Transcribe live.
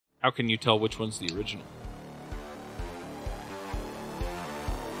How can you tell which one's the original?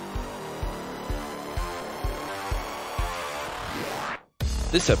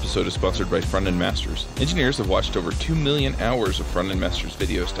 This episode is sponsored by Front-End Masters. Engineers have watched over 2 million hours of Front-End Masters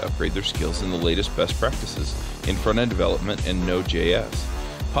videos to upgrade their skills in the latest best practices in front-end development and Node.js.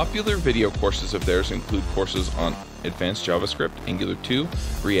 Popular video courses of theirs include courses on Advanced JavaScript, Angular 2,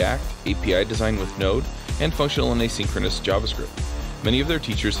 React, API design with Node, and functional and asynchronous JavaScript. Many of their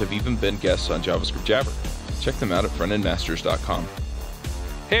teachers have even been guests on JavaScript Jabber. Check them out at frontendmasters.com.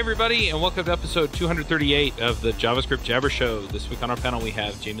 Hey everybody, and welcome to episode 238 of the JavaScript Jabber Show. This week on our panel we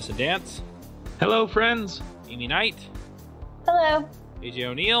have Jameson Dance. Hello, friends. Amy Knight. Hello. AJ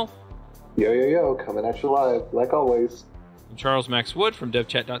O'Neill. Yo, coming at you live, like always. And Charles Max Wood from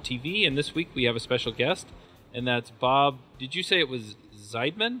devchat.tv, and this week we have a special guest, and that's Bob, did you say it was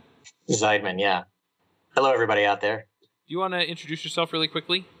Zeidman? Zeidman, yeah. Hello, everybody out there. Do you want to introduce yourself really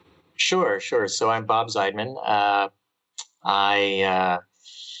quickly? Sure. So I'm Bob Zeidman.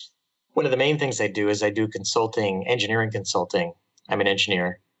 One of the main things I do is I do consulting, engineering consulting. I'm an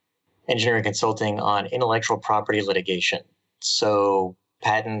engineer. Engineering consulting on intellectual property litigation. So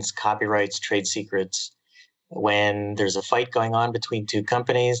patents, copyrights, trade secrets. When there's a fight going on between two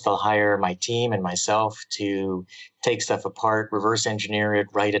companies, they'll hire my team and myself to take stuff apart, reverse engineer it,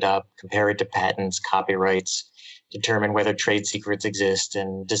 write it up, compare it to patents, copyrights, determine whether trade secrets exist,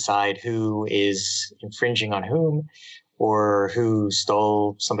 and decide who is infringing on whom, or who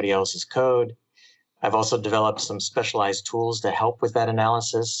stole somebody else's code. I've also developed some specialized tools to help with that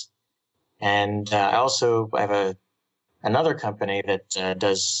analysis. And I have another company that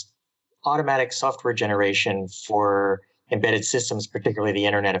does automatic software generation for embedded systems, particularly the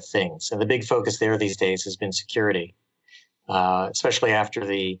Internet of Things. And the big focus there these days has been security, especially after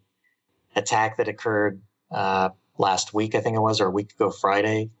the attack that occurred last week, I think it was, or a week ago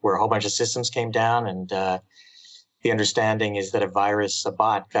Friday, where a whole bunch of systems came down. And the understanding is that a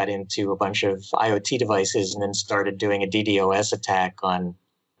bot got into a bunch of IoT devices and then started doing a DDoS attack on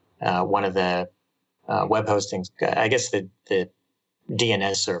one of the web hostings, I guess the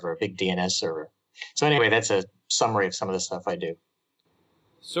DNS server, a big DNS server. So anyway, that's a summary of some of the stuff I do.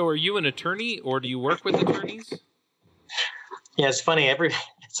 So are you an attorney, or do you work with attorneys? Yeah, it's funny.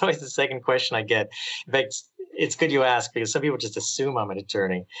 It's always the second question I get. In fact, it's good you ask, because some people just assume I'm an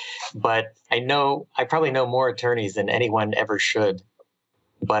attorney. But I probably know more attorneys than anyone ever should.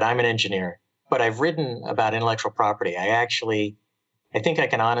 But I'm an engineer. But I've written about intellectual property. I think I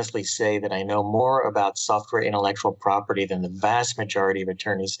can honestly say that I know more about software intellectual property than the vast majority of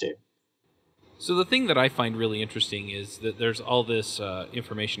attorneys do. So the thing that I find really interesting is that there's all this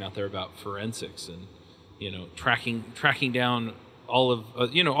information out there about forensics and, tracking down all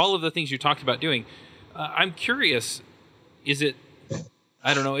of the things you talked about doing. I'm curious, it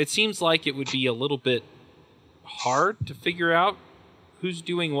seems like it would be a little bit hard to figure out who's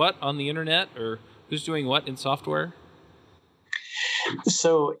doing what on the internet or who's doing what in software?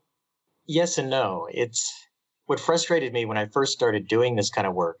 So, yes and no. What frustrated me when I first started doing this kind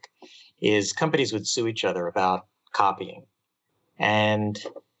of work is companies would sue each other about copying. And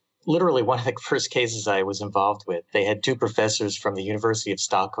literally one of the first cases I was involved with, they had two professors from the University of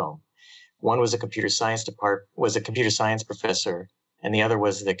Stockholm. One was a computer science professor, and the other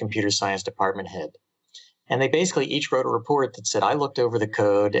was the computer science department head. And they basically each wrote a report that said, I looked over the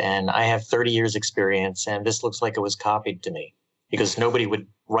code and I have 30 years experience, and this looks like it was copied to me, because nobody would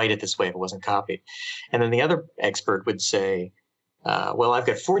write it this way if it wasn't copied. And then the other expert would say, well, I've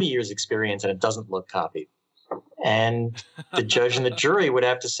got 40 years experience and it doesn't look copied. And the judge and the jury would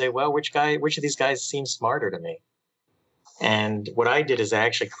have to say, well, which of these guys seems smarter to me? And what I did is I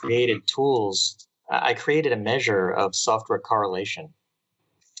actually created tools. I created a measure of software correlation,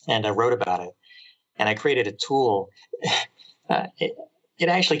 and I wrote about it. And I created a tool. It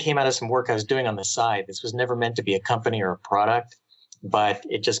actually came out of some work I was doing on the side. This was never meant to be a company or a product, but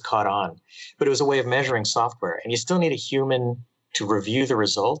it just caught on. But it was a way of measuring software. And you still need a human to review the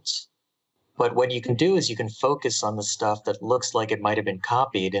results. But what you can do is you can focus on the stuff that looks like it might have been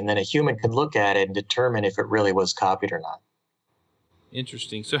copied, and then a human can look at it and determine if it really was copied or not.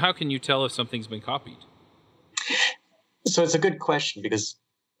 Interesting. So how can you tell if something's been copied? So it's a good question, because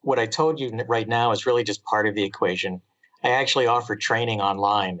what I told you right now is really just part of the equation. I actually offer training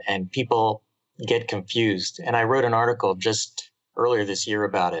online, and people get confused. And I wrote an article just earlier this year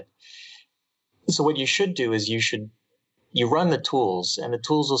about it. So what you should do is you run the tools, and the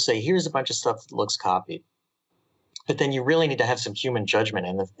tools will say, here's a bunch of stuff that looks copied. But then you really need to have some human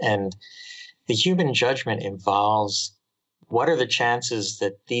judgment. And the human judgment involves, what are the chances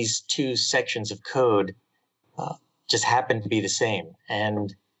that these two sections of code just happen to be the same?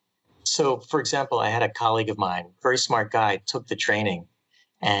 And So, for example, I had a colleague of mine, very smart guy, took the training,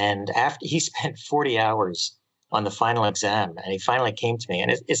 and after he spent 40 hours on the final exam, and he finally came to me,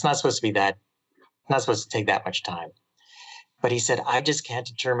 and it's not supposed to be that, not supposed to take that much time. But he said, I just can't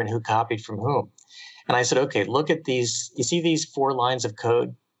determine who copied from whom. And I said, okay, look at these. You see these 4 lines of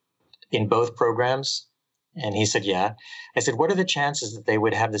code in both programs? And he said, yeah. I said, what are the chances that they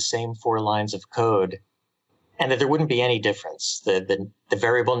would have the same 4 lines of code and that there wouldn't be any difference? The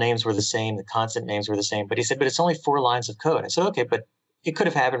variable names were the same, the constant names were the same. But he said, but it's only 4 lines of code. I said, okay, but it could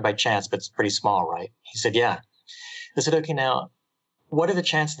have happened by chance, but it's pretty small, right? He said, yeah. I said, okay, now, what are the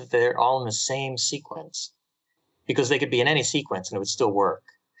chances that they're all in the same sequence? Because they could be in any sequence and it would still work.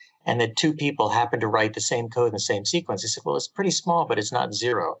 And that 2 people happen to write the same code in the same sequence. He said, well, it's pretty small, but it's not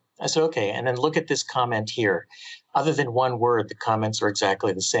 0. I said, okay. And then look at this comment here. Other than 1 word, the comments are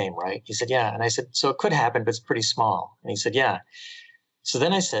exactly the same, right? He said, yeah. And I said, so it could happen, but it's pretty small. And he said, yeah. So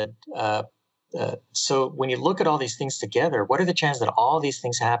then I said, so when you look at all these things together, what are the chances that all these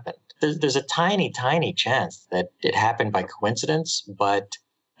things happened? There's a tiny, tiny chance that it happened by coincidence, but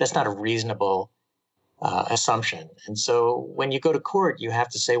that's not a reasonable assumption. And so when you go to court, you have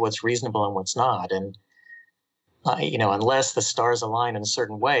to say what's reasonable and what's not. And, unless the stars align in a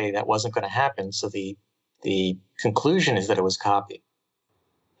certain way, that wasn't going to happen. So the conclusion is that it was copied.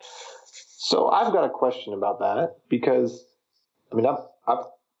 So I've got a question about that because, I've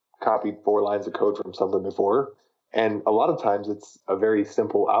copied 4 lines of code from something before. And a lot of times it's a very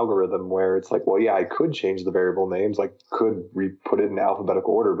simple algorithm where it's like, well, yeah, I could change the variable names. I could put it in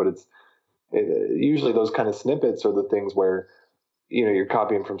alphabetical order, but usually those kind of snippets are the things where, you're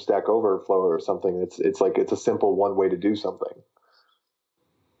copying from Stack Overflow or something. It's like, it's a simple one way to do something.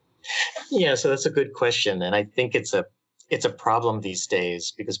 Yeah. So that's a good question. And I think it's a problem these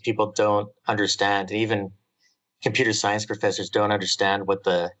days because people don't understand, and even computer science professors don't understand what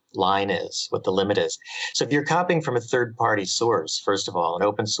the line is, what the limit is. So if you're copying from a third-party source, first of all, an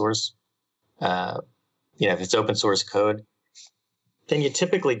open source, if it's open source code, then you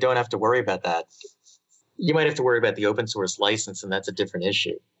typically don't have to worry about that. You might have to worry about the open source license, and that's a different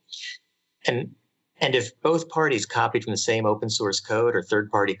issue. And if both parties copied from the same open source code or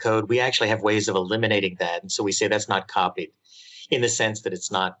third-party code, we actually have ways of eliminating that. And so we say that's not copied in the sense that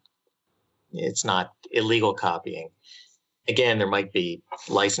it's not illegal copying. Again, there might be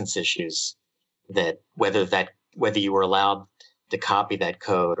license issues that whether you were allowed to copy that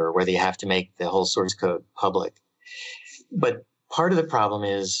code or whether you have to make the whole source code public. But part of the problem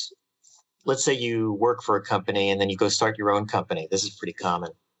is, let's say you work for a company and then you go start your own company. This is pretty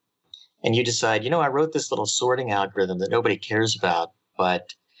common. And you decide, I wrote this little sorting algorithm that nobody cares about,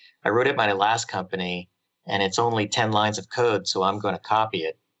 but I wrote it in my last company and it's only 10 lines of code, so I'm going to copy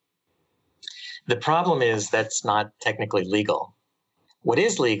it. The problem is that's not technically legal. What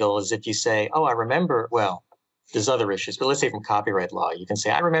is legal is if you say, oh, I remember, well, there's other issues, but let's say from copyright law, you can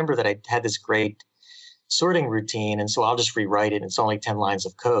say, I remember that I had this great sorting routine, and so I'll just rewrite it, and it's only 10 lines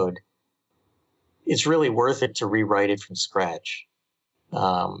of code. It's really worth it to rewrite it from scratch.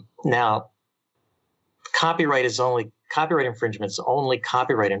 Now, copyright infringement is only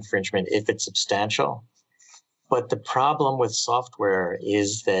copyright infringement if it's substantial. But the problem with software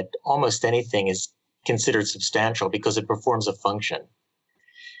is that almost anything is considered substantial because it performs a function.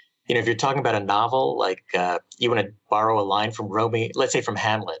 If you're talking about a novel, like you want to borrow a line from Romeo, let's say from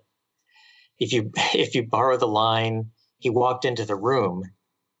Hamlet. If you borrow the line, he walked into the room,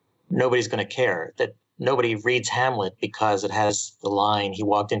 nobody's going to care. That nobody reads Hamlet because it has the line, he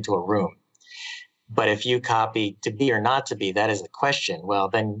walked into a room. But if you copy to be or not to be, that is the question. Well,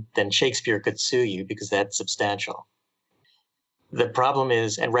 then Shakespeare could sue you because that's substantial. The problem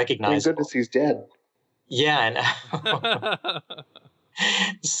is, and recognizable. Thank goodness he's dead. Yeah.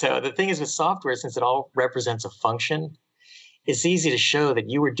 So the thing is with software, since it all represents a function, it's easy to show that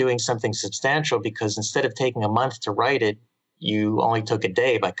you were doing something substantial because instead of taking a month to write it, you only took a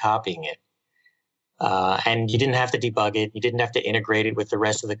day by copying it. And you didn't have to debug it. You didn't have to integrate it with the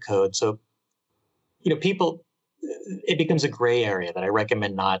rest of the code. So, people, it becomes a gray area that I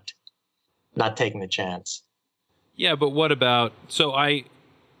recommend not taking the chance. Yeah, but what about, so I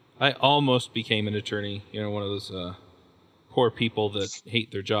almost became an attorney, one of those poor people that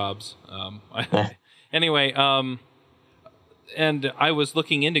hate their jobs. Anyway, and I was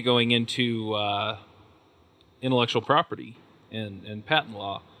looking into going into intellectual property and patent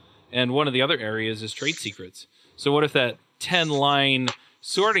law. And one of the other areas is trade secrets. So what if that 10-line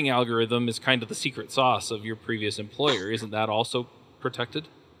sorting algorithm is kind of the secret sauce of your previous employer? Isn't that also protected?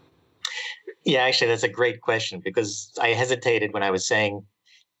 Yeah, actually, that's a great question because I hesitated when I was saying,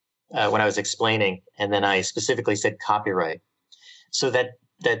 when I was explaining, and then I specifically said copyright. So that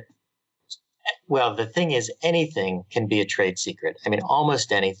Well, the thing is, anything can be a trade secret. I mean,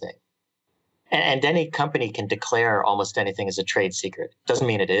 almost anything. And any company can declare almost anything as a trade secret. Doesn't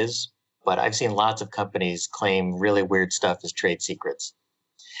mean it is, but I've seen lots of companies claim really weird stuff as trade secrets.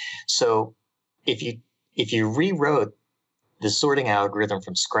 So if you rewrote the sorting algorithm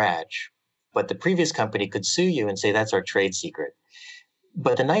from scratch, but the previous company could sue you and say that's our trade secret.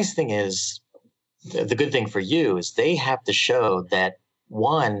 But the nice thing is, the good thing for you is they have to show that,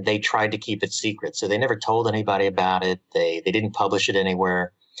 one, they tried to keep it secret. So they never told anybody about it. They didn't publish it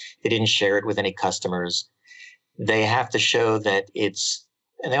anywhere. They didn't share it with any customers. They have to show that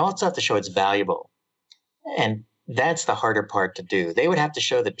and they also have to show it's valuable. And that's the harder part to do. They would have to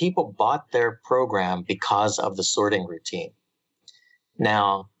show that people bought their program because of the sorting routine.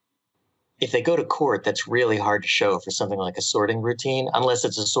 Now, if they go to court, that's really hard to show for something like a sorting routine, unless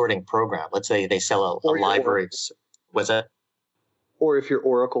it's a sorting program. Let's say they sell a library. What's that? Or if you're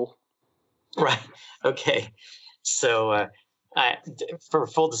Oracle. Right. Okay. So for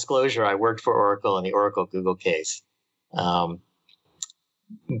full disclosure, I worked for Oracle in the Oracle Google case.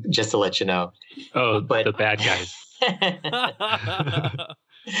 Just to let you know. Oh, but the bad guys.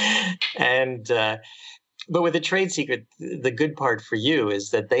 And but with a trade secret, the good part for you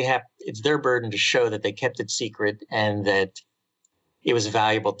is that it's their burden to show that they kept it secret and that it was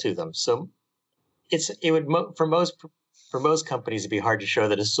valuable to them. So it would for most companies, it'd be hard to show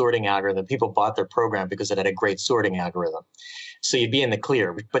that a sorting algorithm, people bought their program because it had a great sorting algorithm. So you'd be in the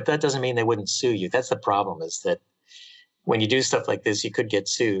clear, but that doesn't mean they wouldn't sue you. That's the problem, is that when you do stuff like this, you could get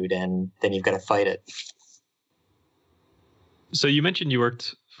sued, and then you've got to fight it. So you mentioned you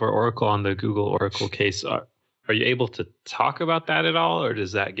worked for Oracle on the Google Oracle case. Are you able to talk about that at all, or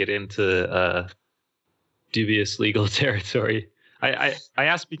does that get into dubious legal territory? I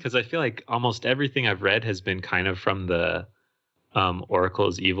ask because I feel like almost everything I've read has been kind of from the Oracle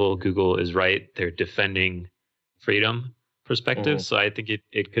is evil, Google is right, they're defending freedom perspective. So I think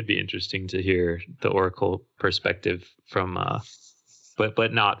it could be interesting to hear the Oracle perspective from,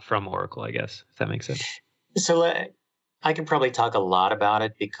 but not from Oracle, I guess, if that makes sense. So I can probably talk a lot about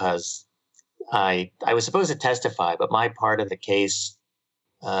it because I was supposed to testify, but my part of the case,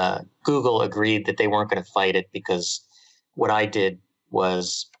 Google agreed that they weren't going to fight it because what I did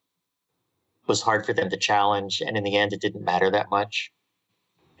was hard for them to challenge, and in the end, it didn't matter that much.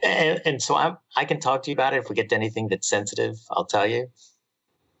 And so I can talk to you about it. If we get to anything that's sensitive, I'll tell you.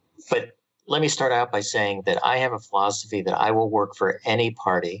 But let me start out by saying that I have a philosophy that I will work for any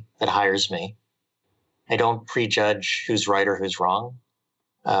party that hires me. I don't prejudge who's right or who's wrong.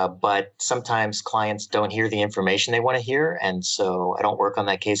 But sometimes clients don't hear the information they want to hear, and so I don't work on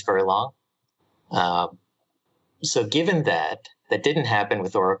that case very long. So given that didn't happen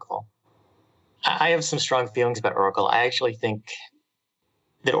with Oracle, I have some strong feelings about Oracle. I actually think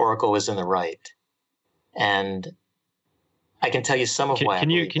that Oracle was in the right. And I can tell you some of why. Can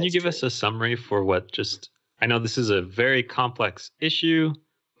you give us a summary for I know this is a very complex issue,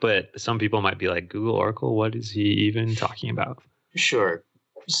 but some people might be like, Google Oracle, what is he even talking about? Sure.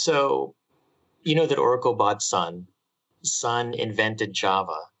 So, you know that Oracle bought Sun. Sun invented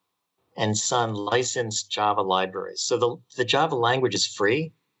Java, and Sun licensed Java libraries. So the Java language is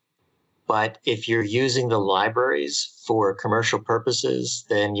free, but if you're using the libraries for commercial purposes,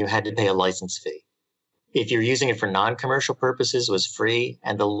 then you had to pay a license fee. If you're using it for non-commercial purposes, it was free,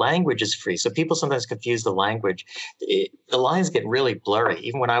 and the language is free. So people sometimes confuse the language. The lines get really blurry.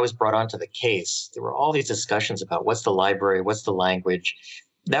 Even when I was brought onto the case, there were all these discussions about what's the library, what's the language.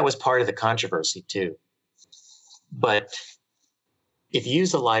 That was part of the controversy too. But if you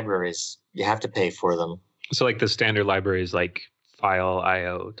use the libraries, you have to pay for them. So like the standard libraries, like file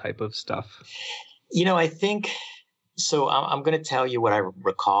IO type of stuff. I think, so I'm going to tell you what I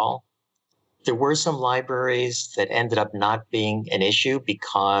recall. There were some libraries that ended up not being an issue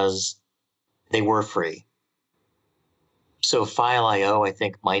because they were free. So file IO, I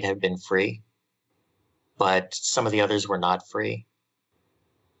think, might have been free, but some of the others were not free.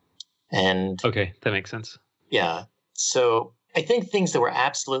 And okay, that makes sense. Yeah. So I think things that were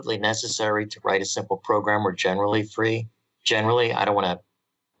absolutely necessary to write a simple program were generally free. Generally, I'm not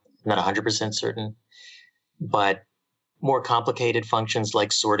 100% certain, but more complicated functions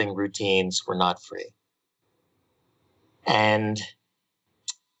like sorting routines were not free. And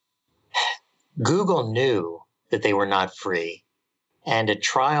Google knew that they were not free. And at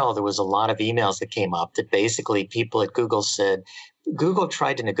trial, there was a lot of emails that came up that basically people at Google said, Google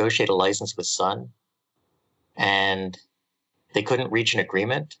tried to negotiate a license with Sun, and they couldn't reach an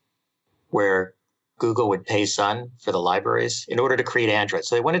agreement where Google would pay Sun for the libraries in order to create Android.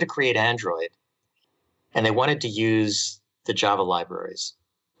 So they wanted to create Android, and they wanted to use the Java libraries.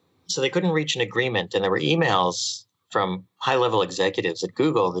 So they couldn't reach an agreement. And there were emails from high-level executives at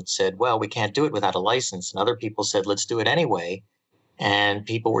Google that said, well, we can't do it without a license. And other people said, let's do it anyway. And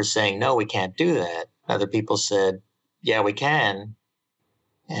people were saying, no, we can't do that. Other people said, yeah, we can.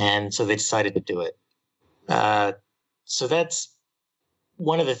 And so they decided to do it. So that's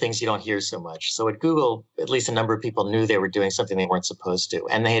one of the things you don't hear so much. So at Google, at least a number of people knew they were doing something they weren't supposed to,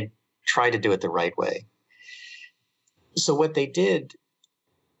 and they had tried to do it the right way. So what they did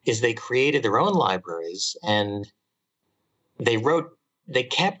is they created their own libraries, and they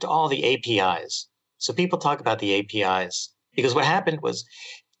kept all the APIs. So people talk about the APIs because what happened was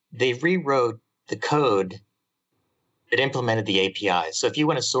they rewrote the code that implemented the APIs. So if you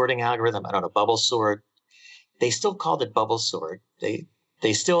want a sorting algorithm, I don't know, bubble sort, they still called it bubble sort.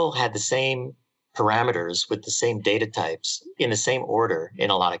 They still had the same parameters with the same data types in the same order in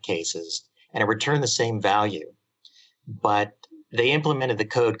a lot of cases, and it returned the same value. But they implemented the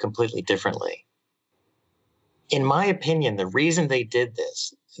code completely differently. In my opinion, the reason they did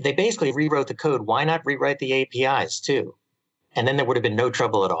this, they basically rewrote the code. Why not rewrite the APIs too? And then there would have been no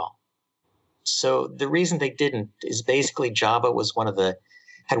trouble at all. So the reason they didn't is basically Java had one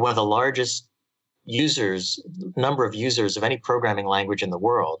of the largest number of users of any programming language in the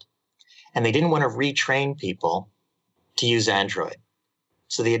world. And they didn't want to retrain people to use Android.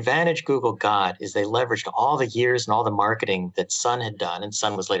 So the advantage Google got is they leveraged all the years and all the marketing that Sun had done, and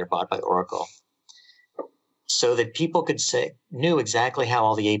Sun was later bought by Oracle, so that people knew exactly how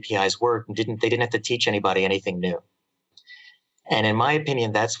all the APIs worked and they didn't have to teach anybody anything new. And in my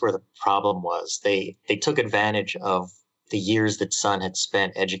opinion, that's where the problem was. They took advantage of the years that Sun had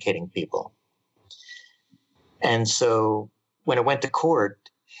spent educating people. And so when it went to court,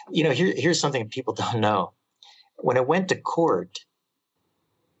 here's something people don't know. When it went to court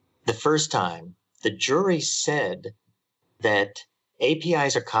the first time, the jury said that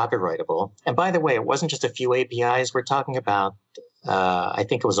APIs are copyrightable. And by the way, it wasn't just a few APIs. We're talking about, I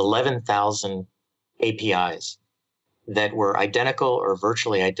think it was 11,000 APIs that were identical or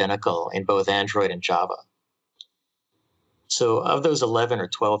virtually identical in both Android and Java. So of those 11 or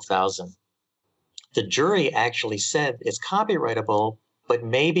 12,000, the jury actually said it's copyrightable, but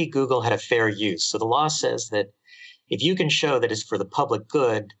maybe Google had a fair use. So the law says that if you can show that it's for the public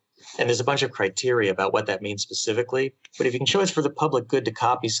good, and there's a bunch of criteria about what that means specifically, but if you can show it's for the public good to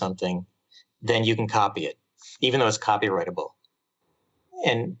copy something, then you can copy it, even though it's copyrightable.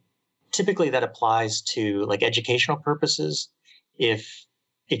 And typically that applies to like educational purposes. If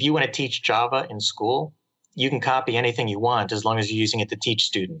you want to teach Java in school, you can copy anything you want as long as you're using it to teach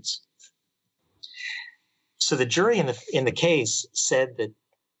students. So the jury in the case said that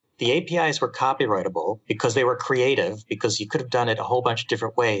the APIs were copyrightable because they were creative, because you could have done it a whole bunch of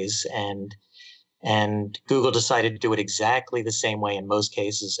different ways, and Google decided to do it exactly the same way in most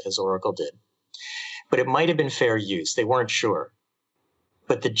cases as Oracle did. But it might have been fair use. They weren't sure.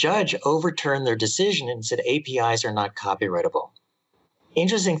 But the judge overturned their decision and said APIs are not copyrightable.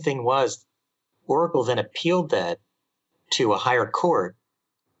 Interesting thing was, Oracle then appealed that to a higher court.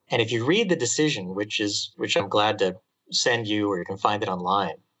 And if you read the decision, which I'm glad to send you, or you can find it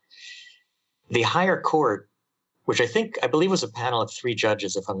online, the higher court, which I believe was a panel of 3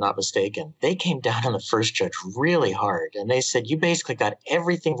 judges, if I'm not mistaken, they came down on the first judge really hard. And they said, you basically got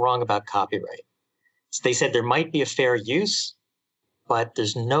everything wrong about copyright. So they said there might be a fair use, but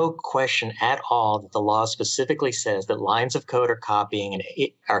there's no question at all that the law specifically says that lines of code are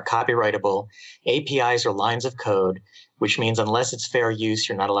copyrightable. APIs are lines of code, which means unless it's fair use,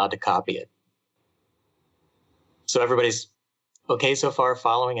 you're not allowed to copy it. So everybody's okay so far?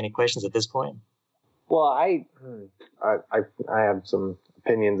 Following? Any questions at this point? Well, I have some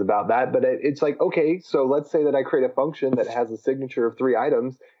opinions about that, but it's like, okay, so let's say that I create a function that has a signature of 3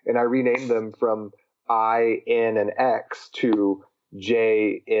 items, and I rename them from I, N, and X to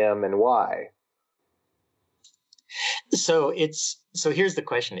J, M, and Y. So here's the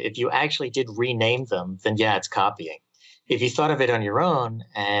question. If you actually did rename them, then yeah, it's copying. If you thought of it on your own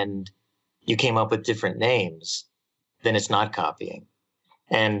and you came up with different names, then it's not copying.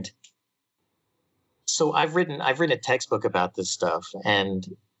 And so I've written a textbook about this stuff, and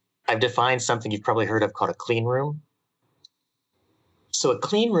I've defined something you've probably heard of called a clean room. So a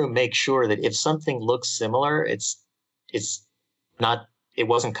clean room makes sure that if something looks similar, it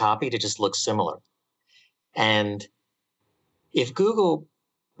wasn't copied, it just looks similar. And if Google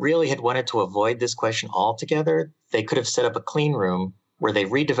really had wanted to avoid this question altogether, they could have set up a clean room where they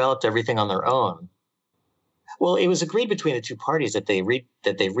redeveloped everything on their own. Well, it was agreed between the 2 parties that they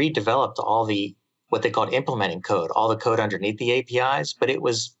redeveloped all the what they called implementing code, all the code underneath the APIs. But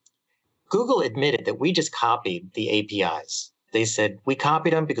Google admitted that we just copied the APIs. They said, we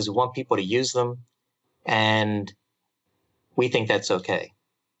copied them because we want people to use them, and we think that's okay.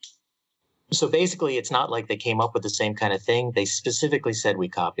 So basically, it's not like they came up with the same kind of thing. They specifically said we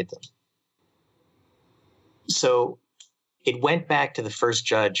copied them. So it went back to the first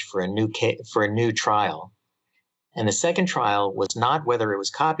judge for a new trial. And the second trial was not whether it was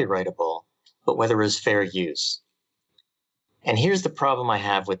copyrightable, but whether it was fair use. And here's the problem I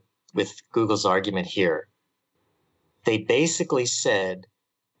have with Google's argument here. They basically said,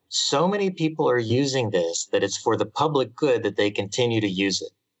 so many people are using this that it's for the public good that they continue to use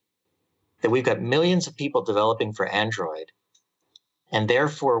it. That we've got millions of people developing for Android. And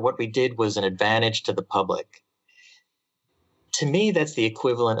therefore, what we did was an advantage to the public. To me, that's the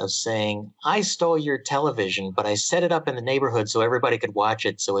equivalent of saying, I stole your television, but I set it up in the neighborhood so everybody could watch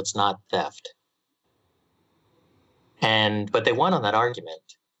it, so it's not theft. But they won on that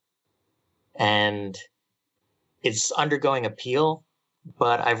argument. And it's undergoing appeal,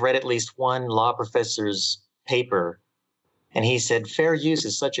 but I've read at least one law professor's paper, and he said fair use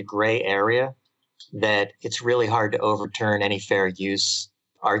is such a gray area that it's really hard to overturn any fair use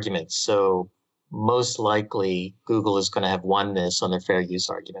arguments. So most likely Google is going to have won this on their fair use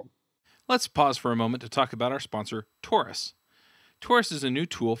argument. Let's pause for a moment to talk about our sponsor, Taurus. Taurus is a new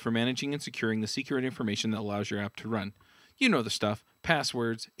tool for managing and securing the secret information that allows your app to run. You know the stuff: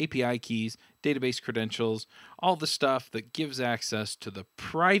 passwords, API keys, database credentials, all the stuff that gives access to the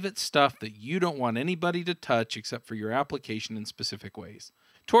private stuff that you don't want anybody to touch except for your application in specific ways.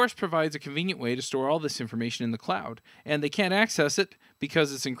 Taurus provides a convenient way to store all this information in the cloud, and they can't access it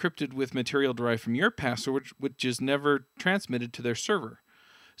because it's encrypted with material derived from your password, which is never transmitted to their server.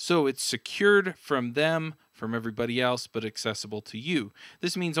 So it's secured from them, from everybody else, but accessible to you.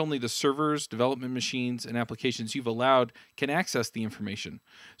 This means only the servers, development machines, and applications you've allowed can access the information.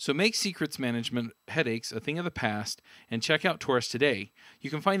 So make secrets management headaches a thing of the past, and check out Taurus today. You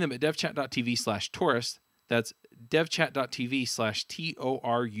can find them at devchat.tv/Taurus. That's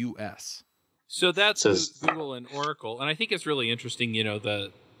devchat.tv/TORUS. So that's Google and Oracle. And I think it's really interesting,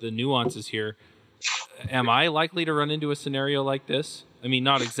 the nuances here. Am I likely to run into a scenario like this? I mean,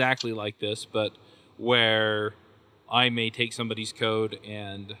 not exactly like this, but where I may take somebody's code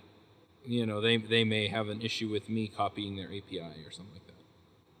and, they may have an issue with me copying their API or something like that.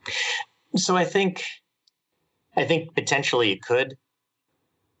 So I think potentially it could.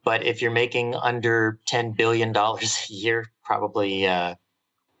 But if you're making under $10 billion a year, probably,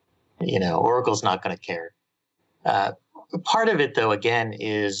 Oracle's not going to care. Part of it, though, again,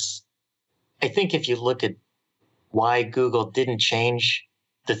 is I think if you look at why Google didn't change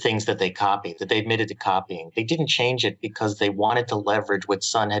the things that they copied, that they admitted to copying, they didn't change it because they wanted to leverage what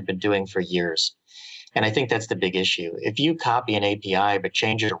Sun had been doing for years. And I think that's the big issue. If you copy an API but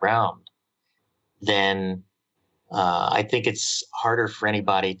change it around, then I think it's harder for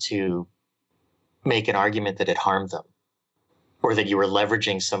anybody to make an argument that it harmed them or that you were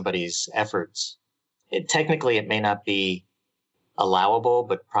leveraging somebody's efforts. Technically, it may not be allowable,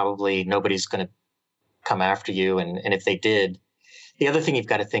 but probably nobody's going to come after you. And if they did, the other thing you've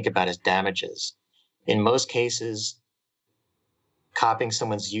got to think about is damages. In most cases, copying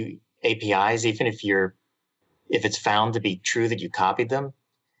someone's APIs, even if it's found to be true that you copied them,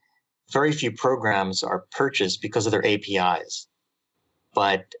 very few programs are purchased because of their APIs.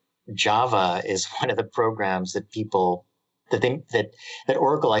 But Java is one of the programs that that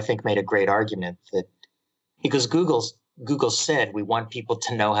Oracle, I think, made a great argument that because Google said we want people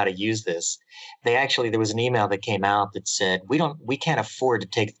to know how to use this. There was an email that came out that said we can't afford to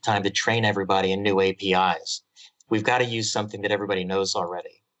take the time to train everybody in new APIs. We've got to use something that everybody knows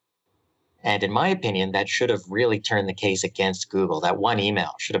already. And in my opinion, that should have really turned the case against Google. That one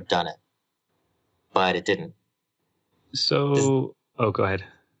email should have done it, but it didn't. So, go ahead.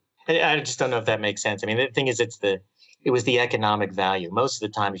 I just don't know if that makes sense. I mean, the thing is, it was the economic value. Most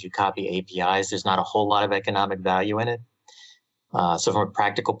of the time, if you copy APIs, there's not a whole lot of economic value in it. So from a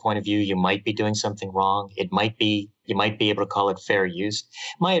practical point of view, you might be doing something wrong. You might be able to call it fair use.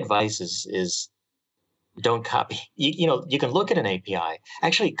 My advice is don't copy. You can look at an API.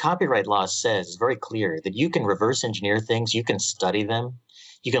 Actually, copyright law says, it's very clear that you can reverse engineer things. You can study them.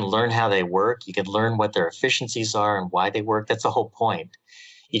 You can learn how they work. You can learn what their efficiencies are and why they work. That's the whole point.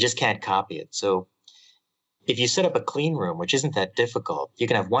 You just can't copy it. So if you set up a clean room, which isn't that difficult, you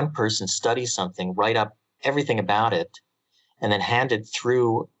can have one person study something, write up everything about it, and then hand it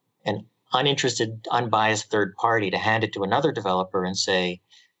through an uninterested, unbiased third party to hand it to another developer and say,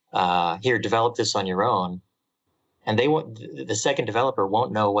 here, develop this on your own. And the second developer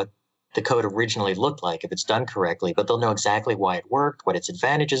won't know what the code originally looked like if it's done correctly, but they'll know exactly why it worked, what its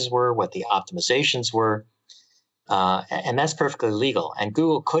advantages were, what the optimizations were. And that's perfectly legal. And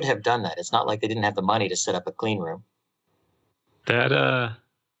Google could have done that. It's not like they didn't have the money to set up a clean room. That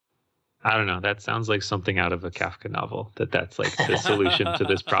I don't know. That sounds like something out of a Kafka novel. That's like the solution to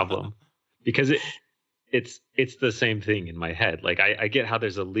this problem, because it's the same thing in my head. Like I get how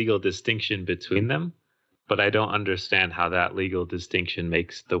there's a legal distinction between them, but I don't understand how that legal distinction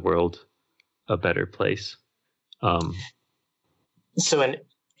makes the world a better place. So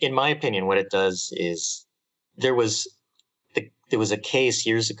in my opinion, what it does is there was a case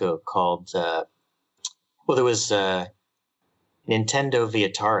years ago called there was Nintendo v.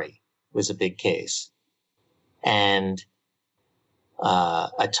 Atari was a big case, and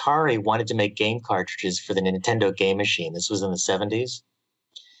Atari wanted to make game cartridges for the Nintendo game machine. This was in the 70s,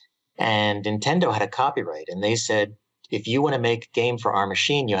 and Nintendo had a copyright, and they said, if you want to make a game for our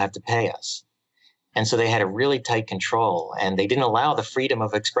machine, you have to pay us. And so they had a really tight control, and they didn't allow the freedom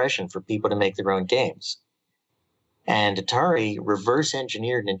of expression for people to make their own games. And Atari reverse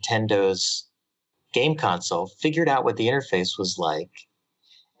engineered Nintendo's game console, figured out what the interface was like,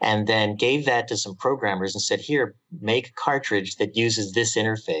 and then gave that to some programmers and said, here, make a cartridge that uses this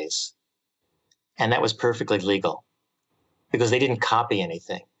interface. And that was perfectly legal because they didn't copy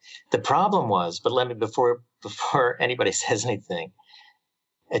anything. The problem was, but let me, before anybody says anything,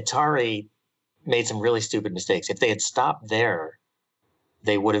 Atari made some really stupid mistakes. If they had stopped there,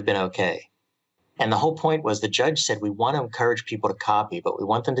 they would have been okay. And the whole point was the judge said, we want to encourage people to copy, but we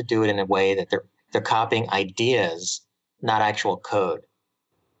want them to do it in a way that they're copying ideas, not actual code.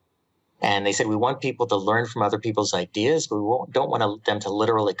 And they said, we want people to learn from other people's ideas, but we don't want them to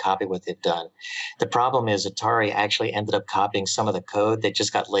literally copy what they've done. The problem is Atari actually ended up copying some of the code. They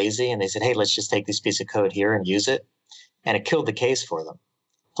just got lazy and they said, hey, let's just take this piece of code here and use it. And it killed the case for them.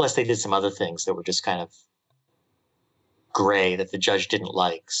 Plus, they did some other things that were just kind of gray that the judge didn't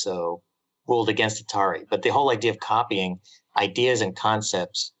like, so ruled against Atari. But the whole idea of copying ideas and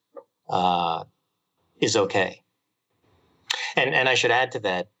concepts is okay. And I should add to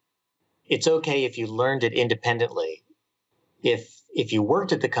that, it's okay if you learned it independently. If you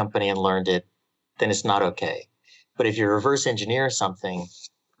worked at the company and learned it, then it's not okay. But if you reverse engineer something,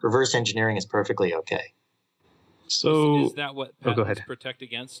 reverse engineering is perfectly okay. So is that what patents go ahead. protect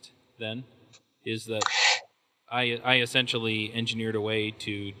against then? Is that I essentially engineered a way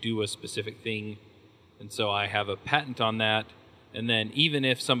to do a specific thing, and so I have a patent on that, and then even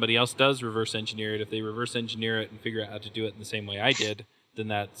if somebody else does reverse engineer it, if they reverse engineer it and figure out how to do it in the same way I did, then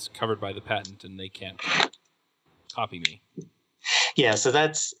that's covered by the patent and they can't copy me. Yeah, so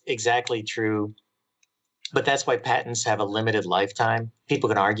that's exactly true. But that's why patents have a limited lifetime. People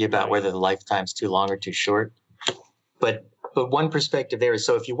can argue about whether the lifetime's too long or too short. But one perspective there is,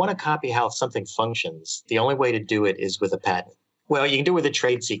 so if you want to copy how something functions, the only way to do it is with a patent. Well, you can do it with a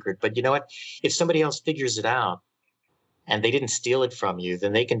trade secret, but you know what? If somebody else figures it out and they didn't steal it from you,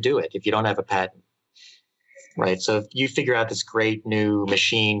 then they can do it if you don't have a patent. Right. So if you figure out this great new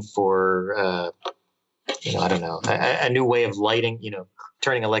machine for, I don't know, a new way of lighting,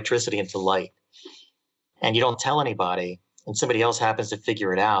 turning electricity into light, and you don't tell anybody and somebody else happens to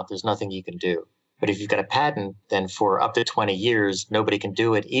figure it out, there's nothing you can do. But if you've got a patent, then for up to 20 years, nobody can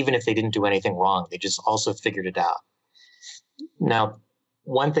do it, even if they didn't do anything wrong. They just also figured it out. Now,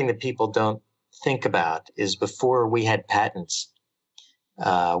 one thing that people don't think about is before we had patents,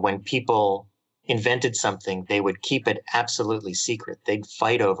 when people invented something, they would keep it absolutely secret. They'd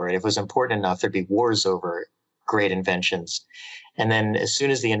fight over it. If it was important enough, there'd be wars over great inventions. And then as soon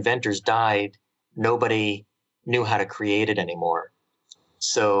as the inventors died, nobody knew how to create it anymore.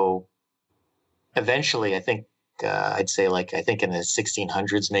 So eventually, I think I'd say I think in the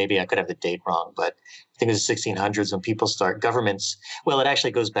 1600s, maybe I could have the date wrong, but I think it was the 1600s when people governments, well, it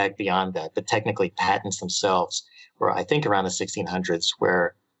actually goes back beyond that, but technically patents themselves were, I think, around the 1600s,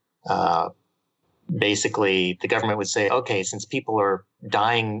 where basically the government would say, okay, since people are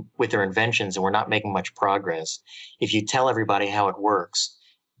dying with their inventions and we're not making much progress, if you tell everybody how it works,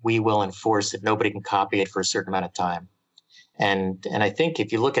 we will enforce it. Nobody can copy it for a certain amount of time. And I think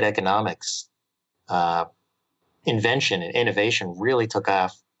if you look at economics, invention and innovation really took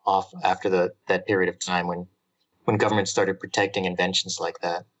off after that period of time when government started protecting inventions like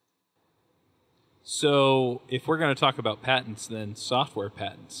that. So if we're going to talk about patents, then software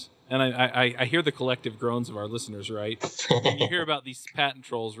patents. And I hear the collective groans of our listeners, right? You hear about these patent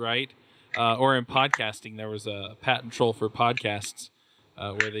trolls, right? Or in podcasting, there was a patent troll for podcasts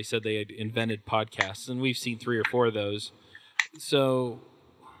where they said they had invented podcasts. And we've seen 3 or 4 of those. So,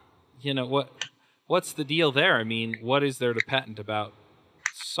 what's the deal there? I mean, what is there to patent about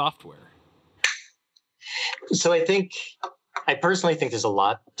software? So I personally think there's a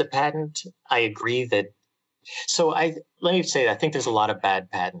lot to patent. I agree that So let me say, I think there's a lot of bad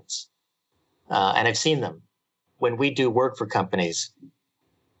patents, and I've seen them. When we do work for companies,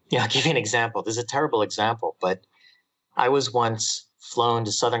 I'll give you an example. This is a terrible example, but I was once flown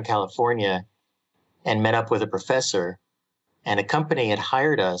to Southern California and met up with a professor, and a company had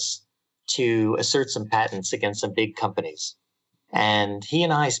hired us to assert some patents against some big companies. And he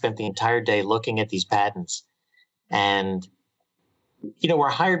and I spent the entire day looking at these patents. And, we're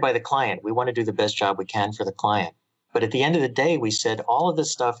hired by the client. We want to do the best job we can for the client. But at the end of the day, we said all of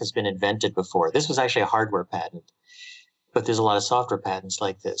this stuff has been invented before. This was actually a hardware patent, but there's a lot of software patents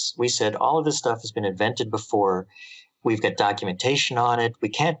like this. We said all of this stuff has been invented before. We've got documentation on it. We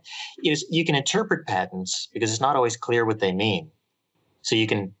can't, you can interpret patents because it's not always clear what they mean. So you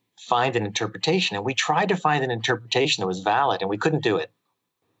can find an interpretation. And we tried to find an interpretation that was valid, and we couldn't do it.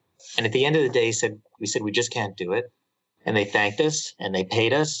 And at the end of the day, we said we just can't do it. And they thanked us and they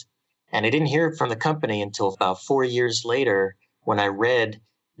paid us. And I didn't hear from the company until about 4 years later when I read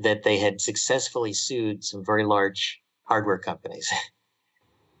that they had successfully sued some very large hardware companies.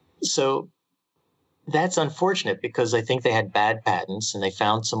 So that's unfortunate because I think they had bad patents and they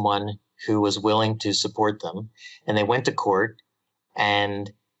found someone who was willing to support them. And they went to court,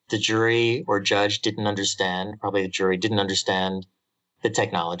 and the jury or judge didn't understand. Probably the jury didn't understand the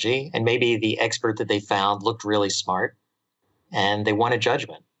technology. And maybe the expert that they found looked really smart, and they won a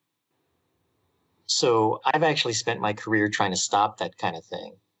judgment. So I've actually spent my career trying to stop that kind of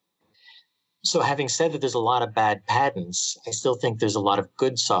thing. So having said that there's a lot of bad patents, I still think there's a lot of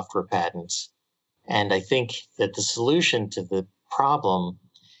good software patents. And I think that the solution to the problem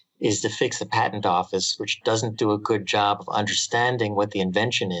is to fix the patent office, which doesn't do a good job of understanding what the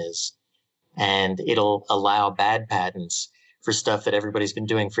invention is. And it'll allow bad patents for stuff that everybody's been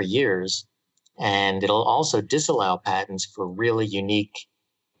doing for years. And it'll also disallow patents for really unique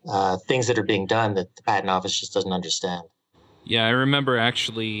things that are being done that the patent office just doesn't understand. Yeah, I remember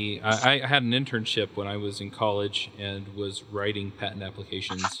actually, I had an internship when I was in college and was writing patent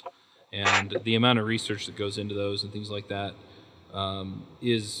applications, and the amount of research that goes into those and things like that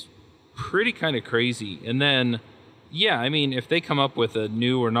is pretty kind of crazy. And then, yeah, I mean, if they come up with a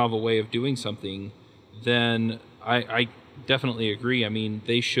new or novel way of doing something, then I definitely agree. I mean,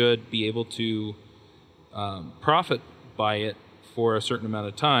 they should be able to profit by it for a certain amount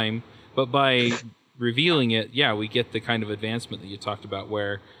of time, but by revealing it, yeah, we get the kind of advancement that you talked about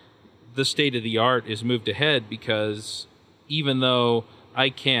where the state of the art is moved ahead, because even though I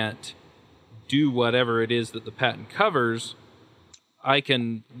can't do whatever it is that the patent covers, I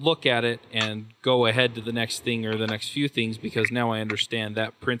can look at it and go ahead to the next thing or the next few things because now I understand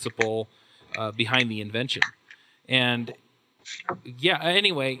that principle behind the invention. And yeah,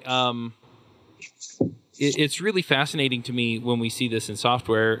 anyway, it's really fascinating to me when we see this in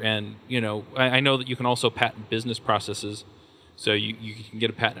software. And, I know that you can also patent business processes. So you can get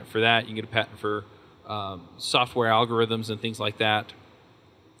a patent for that. You can get a patent for software algorithms and things like that.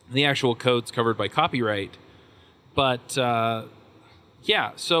 The actual code's covered by copyright. But,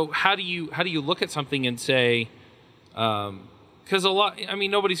 yeah, so how do you look at something and say, because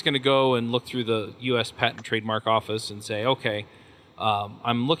nobody's going to go and look through the U.S. Patent and Trademark Office and say, okay,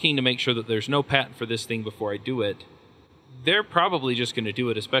 I'm looking to make sure that there's no patent for this thing before I do it. They're probably just going to do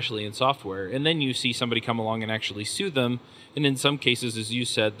it, especially in software. And then you see somebody come along and actually sue them. And in some cases, as you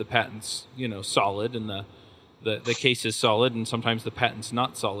said, the patent's, solid, and the case is solid, and sometimes the patent's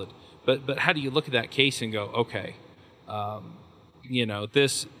not solid. But how do you look at that case and go, okay,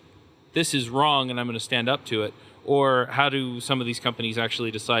 this is wrong and I'm going to stand up to it? Or how do some of these companies actually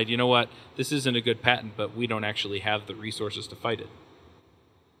decide, you know what, this isn't a good patent, but we don't actually have the resources to fight it?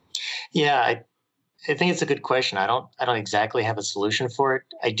 Yeah, I think it's a good question. I don't exactly have a solution for it.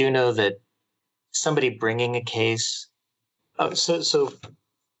 I do know that somebody bringing a case. So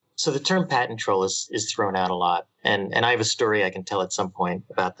the term patent troll is thrown out a lot, and I have a story I can tell at some point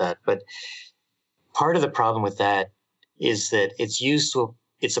about that. But part of the problem with that is that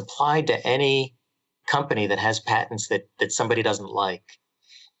it's applied to any company that has patents that somebody doesn't like.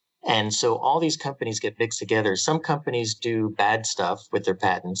 And so all these companies get mixed together. Some companies do bad stuff with their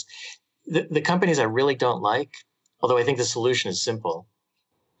patents. The companies I really don't like, although I think the solution is simple,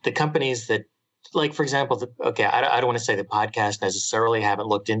 the companies that, like, for example, I don't want to say the podcast necessarily, haven't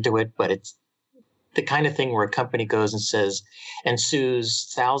looked into it, but it's the kind of thing where a company goes and says and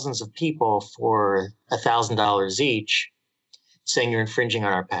sues thousands of people for $1,000 each, saying you're infringing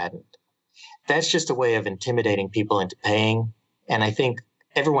on our patent. That's just a way of intimidating people into paying. And I think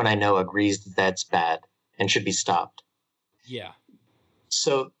everyone I know agrees that that's bad and should be stopped. Yeah.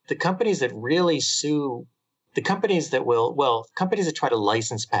 So the companies that really sue the companies that companies that try to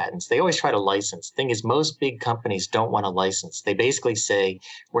license patents, they always try to license. The thing is, most big companies don't want to license. They basically say,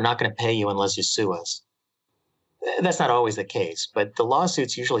 we're not going to pay you unless you sue us. That's not always the case, but the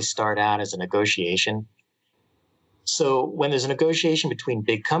lawsuits usually start out as a negotiation. So when there's a negotiation between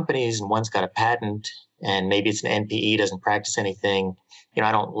big companies and one's got a patent and maybe it's an NPE, doesn't practice anything,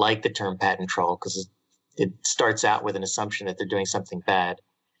 I don't like the term patent troll because it starts out with an assumption that they're doing something bad.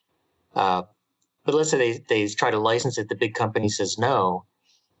 But let's say they try to license it. The big company says no.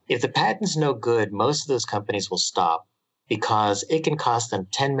 If the patent's no good, most of those companies will stop because it can cost them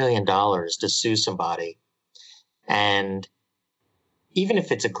 $10 million to sue somebody. And even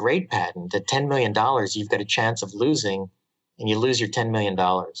if it's a great patent, at $10 million, you've got a chance of losing, and you lose your $10 million.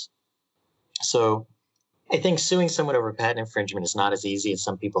 So I think suing someone over patent infringement is not as easy as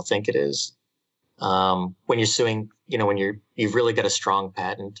some people think it is. When you're suing, when you've really got a strong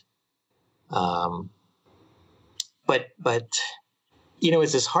patent. But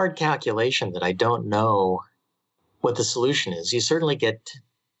it's this hard calculation that I don't know what the solution is. You certainly the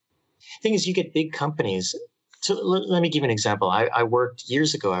thing is, you get big companies. So let me give you an example.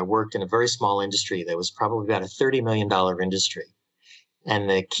 Years ago, I worked in a very small industry that was probably about a $30 million industry. And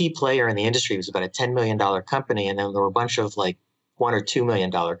the key player in the industry was about a $10 million company. And then there were a bunch of like $1 or $2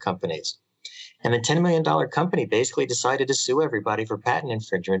 million companies. And the $10 million company basically decided to sue everybody for patent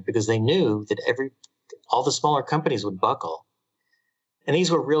infringement because they knew that all the smaller companies would buckle. And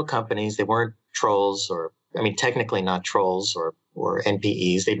these were real companies. They weren't trolls technically not trolls or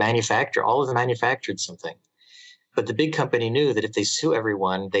NPEs. All of them manufactured something. But the big company knew that if they sue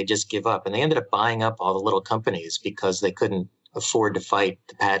everyone, they just give up. And they ended up buying up all the little companies because they couldn't afford to fight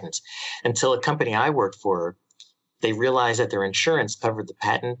the patents. Until a company I worked for, they realized that their insurance covered the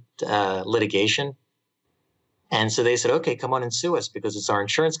patent litigation. And so they said, okay, come on and sue us because it's our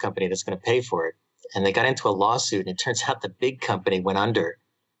insurance company that's going to pay for it. And they got into a lawsuit, and it turns out the big company went under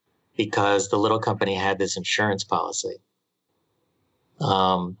because the little company had this insurance policy.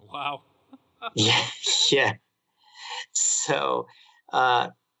 Wow. Yeah. So, I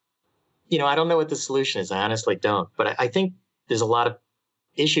don't know what the solution is. I honestly don't. But I think there's a lot of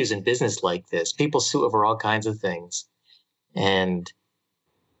issues in business like this. People sue over all kinds of things. And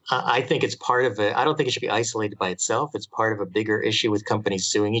I think it's part of I don't think it should be isolated by itself. It's part of a bigger issue with companies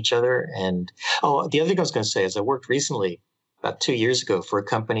suing each other. And, the other thing I was going to say is I worked recently, about 2 years ago, for a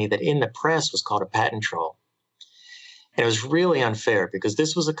company that in the press was called a patent troll. And it was really unfair because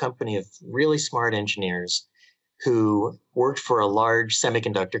this was a company of really smart engineers who worked for a large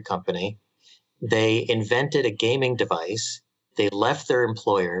semiconductor company. They invented a gaming device. They left their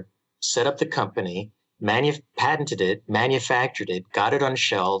employer, set up the company, patented it, manufactured it, got it on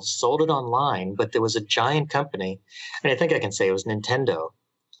shelves, sold it online. But there was a giant company, and I think I can say it was Nintendo,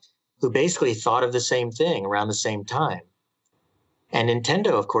 who basically thought of the same thing around the same time. And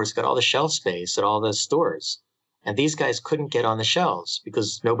Nintendo, of course, got all the shelf space at all the stores. And these guys couldn't get on the shelves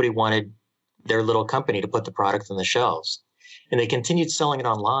because nobody wanted their little company to put the product on the shelves. And they continued selling it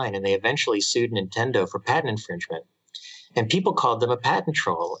online, and they eventually sued Nintendo for patent infringement. And people called them a patent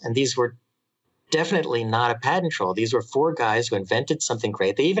troll. And these were definitely not a patent troll. These were 4 guys who invented something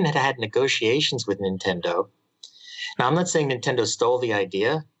great. They even had negotiations with Nintendo. Now, I'm not saying Nintendo stole the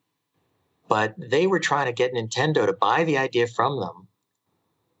idea, but they were trying to get Nintendo to buy the idea from them.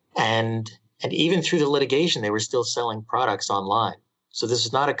 And even through the litigation, they were still selling products online. So this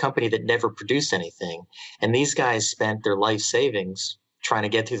is not a company that never produced anything. And these guys spent their life savings trying to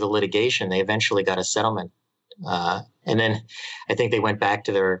get through the litigation. They eventually got a settlement. And then I think they went back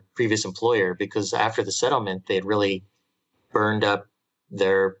to their previous employer because after the settlement, they had really burned up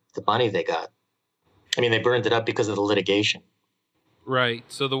the money they got. They burned it up because of the litigation. Right.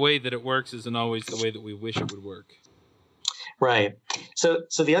 So the way that it works isn't always the way that we wish it would work. Right. So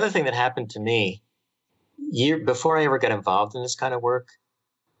the other thing that happened to me, before I ever got involved in this kind of work,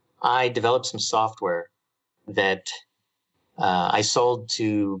 I developed some software that I sold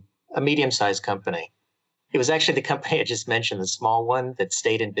to a medium-sized company. It was actually the company I just mentioned, the small one that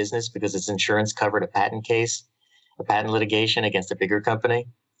stayed in business because its insurance covered a patent litigation against a bigger company.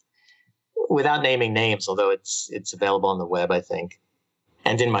 Without naming names, although it's available on the web, I think,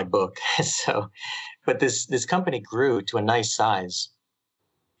 and in my book. But this company grew to a nice size.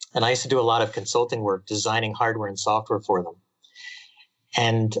 And I used to do a lot of consulting work, designing hardware and software for them.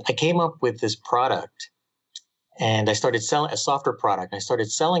 And I came up with this product, and I started selling a software product. And I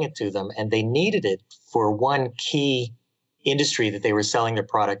started selling it to them, and they needed it for one key industry that they were selling their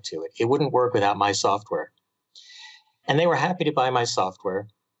product to. It wouldn't work without my software. And they were happy to buy my software.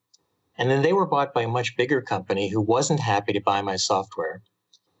 And then they were bought by a much bigger company who wasn't happy to buy my software.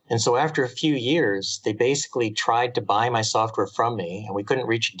 And so after a few years, they basically tried to buy my software from me, and we couldn't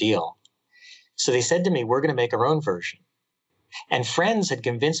reach a deal. So they said to me, we're going to make our own version. And friends had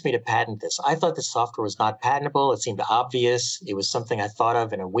convinced me to patent this. I thought the software was not patentable. It seemed obvious. It was something I thought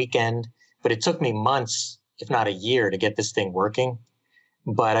of in a weekend, but it took me months, if not a year, to get this thing working.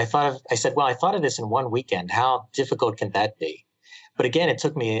 But I said, well, I thought of this in one weekend. How difficult can that be? But again, it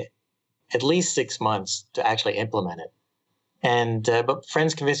took me at least 6 months to actually implement it. And but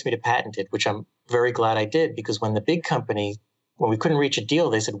friends convinced me to patent it, which I'm very glad I did, because when the big company, when we couldn't reach a deal,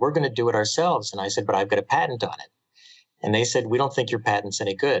 they said, we're going to do it ourselves. And I said, but I've got a patent on it. And they said, we don't think your patent's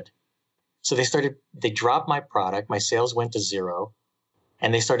any good. So they dropped my product. My sales went to zero,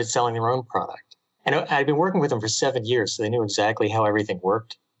 and they started selling their own product. And I'd been working with them for 7 years, so they knew exactly how everything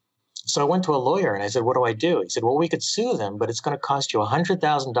worked. So I went to a lawyer and I said, what do I do? He said, well, we could sue them, but it's going to cost you a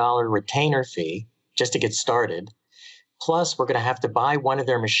 $100,000 retainer fee just to get started. Plus, we're going to have to buy one of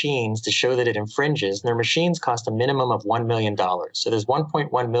their machines to show that it infringes. And their machines cost a minimum of $1 million. So there's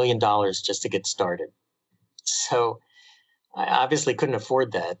 $1.1 million just to get started. So I obviously couldn't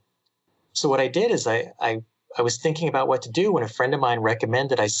afford that. So what I did is I was thinking about what to do when a friend of mine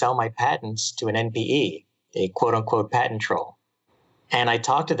recommended I sell my patents to an NPE, a quote unquote patent troll. And I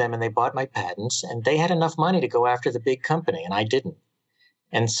talked to them and they bought my patents, and they had enough money to go after the big company, and I didn't.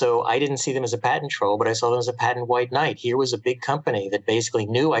 And so I didn't see them as a patent troll, but I saw them as a patent white knight. Here was a big company that basically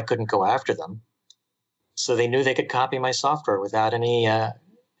knew I couldn't go after them. So they knew they could copy my software without any,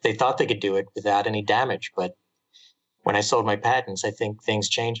 they thought they could do it without any damage. But when I sold my patents, I think things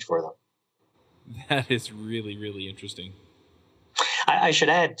changed for them. That is really, really interesting. I should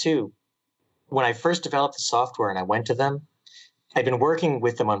add, too, when I first developed the software and I went to them, I'd been working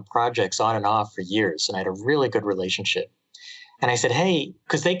with them on projects on and off for years, and I had a really good relationship. And I said, hey,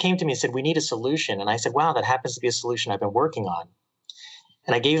 because they came to me and said, we need a solution. And I said, wow, that happens to be a solution I've been working on.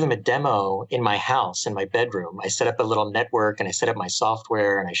 And I gave them a demo in my house, in my bedroom. I set up a little network and I set up my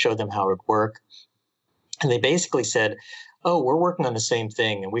software and I showed them how it would work. And they basically said, oh, we're working on the same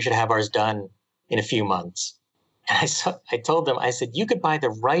thing and we should have ours done in a few months. And I told them, I said, you could buy the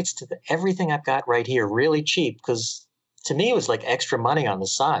rights to everything I've got right here really cheap, because to me it was like extra money on the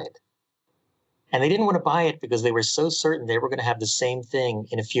side. And they didn't want to buy it because they were so certain they were going to have the same thing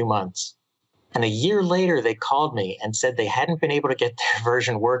in a few months. And a year later, they called me and said they hadn't been able to get their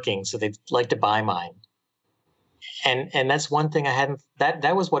version working, so they'd like to buy mine. And that's one thing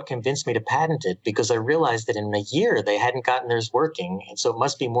that was what convinced me to patent it, because I realized that in a year they hadn't gotten theirs working, and so it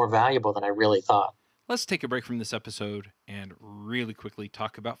must be more valuable than I really thought. Let's take a break from this episode and really quickly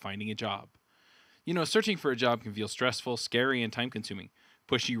talk about finding a job. You know, searching for a job can feel stressful, scary, and time-consuming.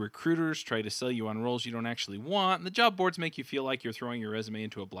 Pushy recruiters try to sell you on roles you don't actually want, and the job boards make you feel like you're throwing your resume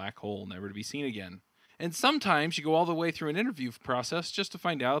into a black hole, never to be seen again. And sometimes you go all the way through an interview process just to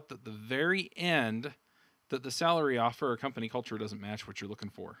find out that the very end that the salary offer or company culture doesn't match what you're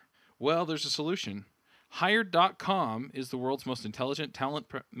looking for. Well, there's a solution. Hired.com is the world's most intelligent talent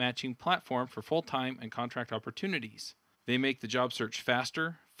matching platform for full-time and contract opportunities. They make the job search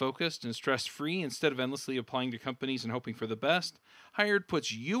faster, focused, and stress-free. Instead of endlessly applying to companies and hoping for the best, Hired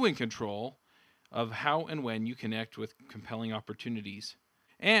puts you in control of how and when you connect with compelling opportunities.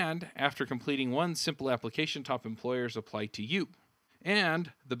 And after completing one simple application, top employers apply to you.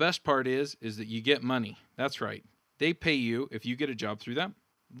 And the best part is that you get money. That's right. They pay you if you get a job through them.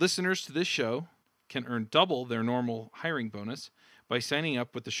 Listeners to this show can earn double their normal hiring bonus by signing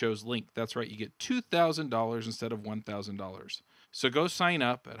up with the show's link. That's right. You get $2,000 instead of $1,000. So go sign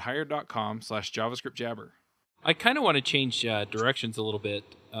up at hired.com/JavaScriptJabber. I kind of want to change directions a little bit.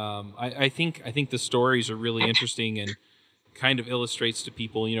 I think the stories are really interesting and kind of illustrates to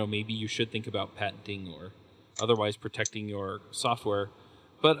people, you know, maybe you should think about patenting or otherwise protecting your software.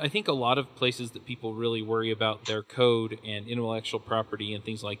 But I think a lot of places that people really worry about their code and intellectual property and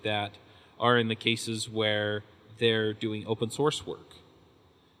things like that are in the cases where they're doing open source work.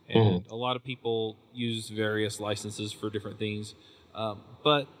 And a lot of people use various licenses for different things.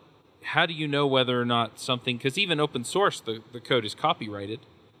 But how do you know whether or not something, because even open source, the code is copyrighted.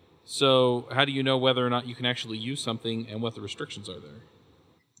 So how do you know whether or not you can actually use something and what the restrictions are there?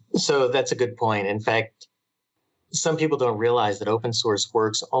 So that's a good point. In fact, some people don't realize that open source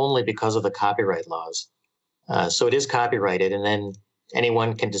works only because of the copyright laws. So it is copyrighted, and then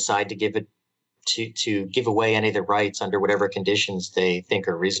anyone can decide to give it to give away any of the rights under whatever conditions they think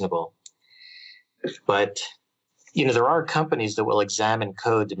are reasonable. But, you know, there are companies that will examine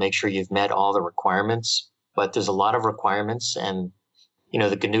code to make sure you've met all the requirements, but there's a lot of requirements, and, you know,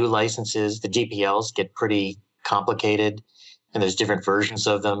 the GNU licenses, the GPLs get pretty complicated, and there's different versions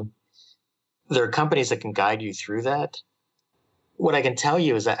of them. There are companies that can guide you through that. what I can tell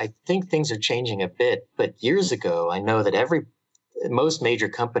you is that I think things are changing a bit. But years ago, I know that most major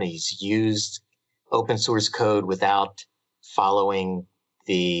companies used open source code without following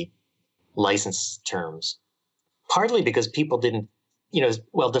the license terms, partly because people didn't,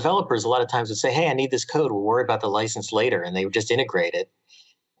 developers a lot of times would say, hey, I need this code. We'll worry about the license later. And they would just integrate it.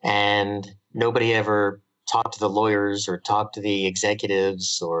 And nobody ever talked to the lawyers or talked to the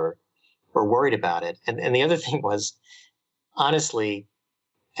executives or worried about it. And the other thing was, honestly,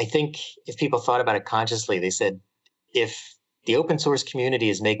 I think if people thought about it consciously, they said, if the open source community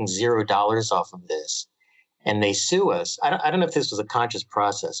is making $0 off of this and they sue us, I don't know if this was a conscious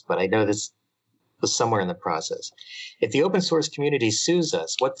process, but I know this was somewhere in the process. If the open source community sues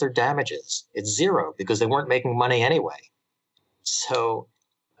us, what's their damages? It's zero because they weren't making money anyway. So,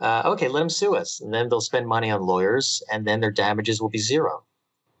 okay, let them sue us. And then they'll spend money on lawyers and then their damages will be zero.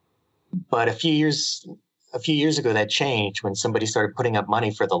 But a few years ago, that changed when somebody started putting up money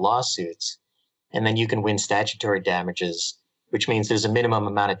for the lawsuits. And then you can win statutory damages, which means there's a minimum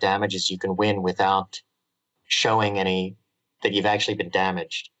amount of damages you can win without showing that you've actually been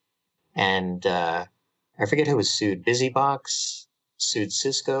damaged. And I forget who was sued. BusyBox sued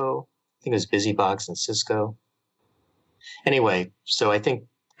Cisco. I think it was BusyBox and Cisco. Anyway, so I think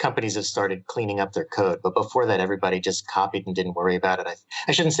companies have started cleaning up their code. But before that, everybody just copied and didn't worry about it.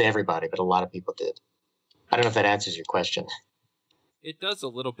 I shouldn't say everybody, but a lot of people did. I don't know if that answers your question. It does a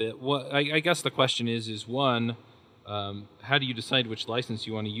little bit. What I guess the question is one, how do you decide which license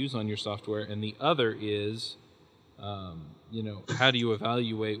you want to use on your software? And the other is, how do you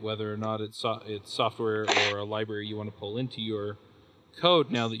evaluate whether or not it's software or a library you want to pull into your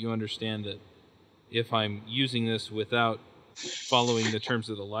code now that you understand that if I'm using this without following the terms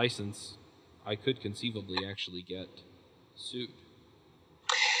of the license, I could conceivably actually get sued.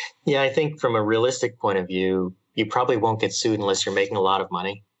 Yeah, I think from a realistic point of view, you probably won't get sued unless you're making a lot of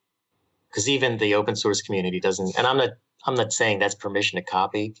money. Because even the open source community doesn't, and I'm not saying that's permission to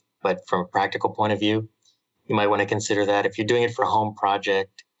copy, but from a practical point of view, you might want to consider that. If you're doing it for a home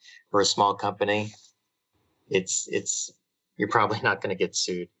project or a small company, you're probably not going to get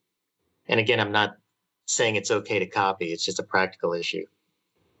sued. And again, I'm not saying it's okay to copy. It's just a practical issue.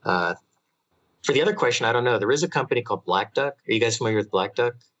 For the other question, I don't know. There is a company called Black Duck. Are you guys familiar with Black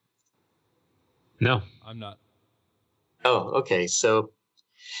Duck? No, I'm not. Oh, okay. So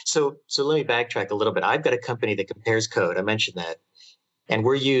let me backtrack a little bit. I've got a company that compares code. I mentioned that. And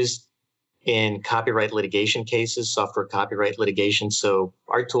we're used in copyright litigation cases, software copyright litigation. So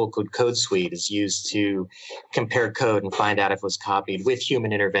our tool called Code Suite is used to compare code and find out if it was copied with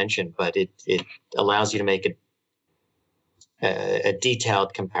human intervention, but it allows you to make a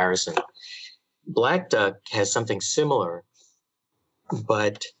detailed comparison. Black Duck has something similar,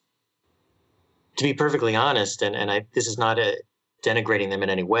 but to be perfectly honest, and this is not denigrating them in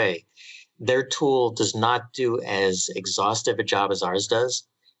any way, their tool does not do as exhaustive a job as ours does,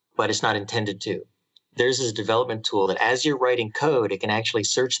 but it's not intended to. Theirs is a development tool that as you're writing code, it can actually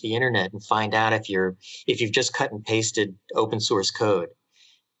search the internet and find out if you've just cut and pasted open source code.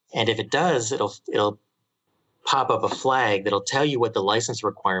 And if it does, it'll pop up a flag that'll tell you what the license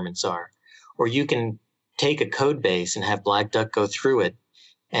requirements are. Or you can take a code base and have Black Duck go through it,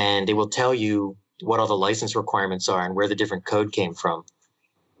 and it will tell you what all the license requirements are and where the different code came from.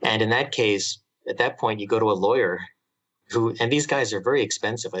 And in that case, at that point, you go to a lawyer and these guys are very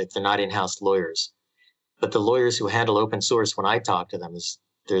expensive if they're not in-house lawyers. But the lawyers who handle open source, when I talk to them,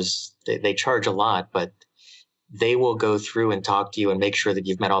 they charge a lot, but they will go through and talk to you and make sure that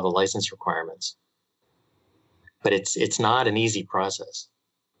you've met all the license requirements. But it's not an easy process.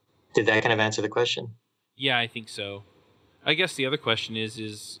 Did that kind of answer the question? Yeah, I think so. I guess the other question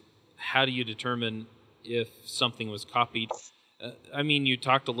is how do you determine if something was copied? You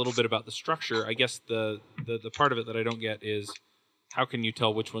talked a little bit about the structure. I guess the part of it that I don't get is how can you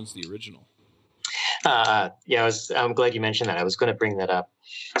tell which one's the original? I'm glad you mentioned that. I was going to bring that up.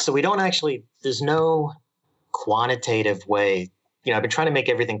 So there's no quantitative way. I've been trying to make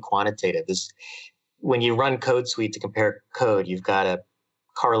everything quantitative. When you run Code Suite to compare code, you've got a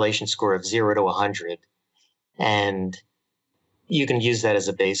correlation score of 0 to 100. And you can use that as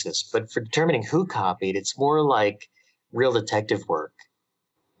a basis. But for determining who copied, it's more like real detective work.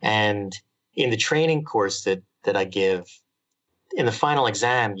 And in the training course that I give, in the final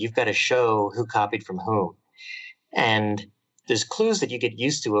exam, you've got to show who copied from whom. And there's clues that you get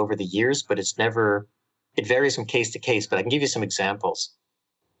used to over the years, but it varies from case to case, but I can give you some examples.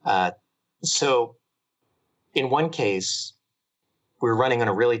 So in one case, we were running on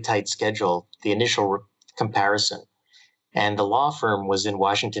a really tight schedule, the initial comparison. And the law firm was in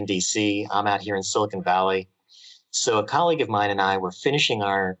Washington, D.C. I'm out here in Silicon Valley. So a colleague of mine and I were finishing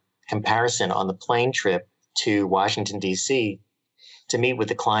our comparison on the plane trip to Washington, D.C. to meet with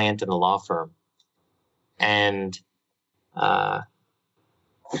the client and the law firm. And, No,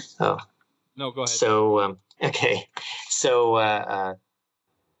 go ahead. So, okay. So,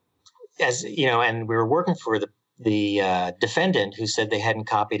 as you know, and we were working for the defendant who said they hadn't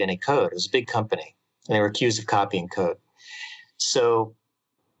copied any code. It was a big company, and they were accused of copying code. So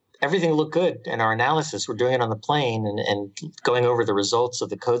everything looked good in our analysis. We're doing it on the plane and going over the results of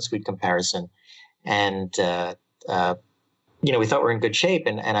the code suite comparison. And, we thought we were in good shape.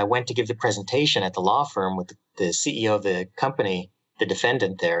 And I went to give the presentation at the law firm with the CEO of the company, the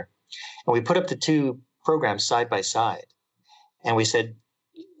defendant there. And we put up the two programs side by side. And we said,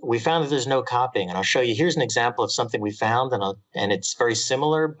 we found that there's no copying. And I'll show you, here's an example of something we found. And it's very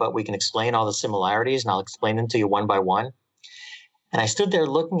similar, but we can explain all the similarities. And I'll explain them to you one by one. And I stood there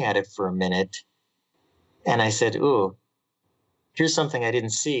looking at it for a minute. And I said, ooh, here's something I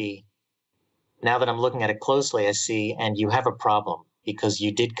didn't see. Now that I'm looking at it closely, I see, and you have a problem because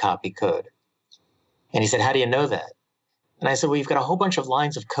you did copy code. And he said, how do you know that? And I said, well, you've got a whole bunch of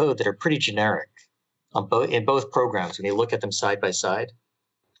lines of code that are pretty generic in both programs when you look at them side by side.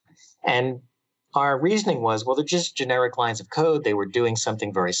 And our reasoning was, well, they're just generic lines of code. They were doing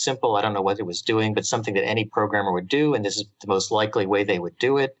something very simple. I don't know what it was doing, but something that any programmer would do. And this is the most likely way they would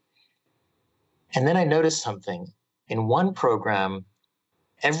do it. And then I noticed something. In one program,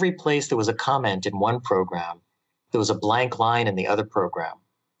 every place there was a comment in one program, there was a blank line in the other program.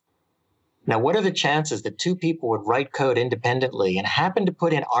 Now, what are the chances that two people would write code independently and happen to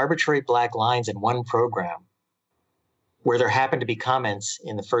put in arbitrary black lines in one program where there happened to be comments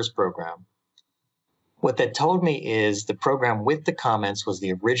in the first program? What that told me is the program with the comments was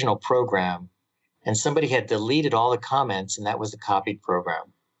the original program, and somebody had deleted all the comments, and that was the copied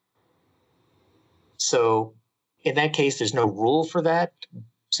program. So in that case, there's no rule for that.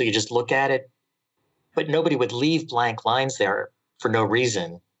 So you just look at it, but nobody would leave blank lines there for no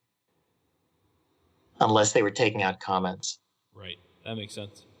reason unless they were taking out comments. Right. That makes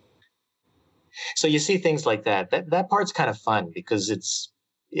sense. So you see things like that. That part's kind of fun because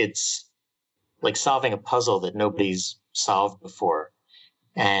it's like solving a puzzle that nobody's solved before.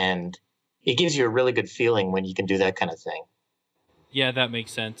 And it gives you a really good feeling when you can do that kind of thing. Yeah, that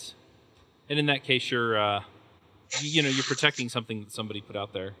makes sense. And in that case, you're protecting something that somebody put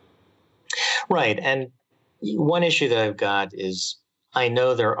out there. Right. And one issue that I've got is I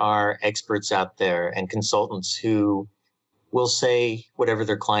know there are experts out there and consultants who will say whatever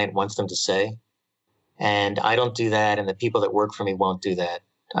their client wants them to say. And I don't do that. And the people that work for me won't do that.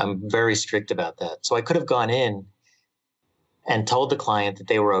 I'm very strict about that. So I could have gone in and told the client that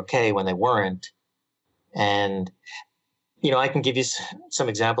they were okay when they weren't. And, I can give you some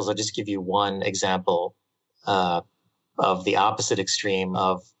examples. I'll just give you one example of the opposite extreme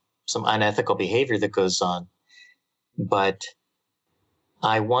of some unethical behavior that goes on. But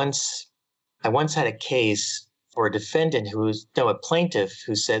I once had a case for a defendant a plaintiff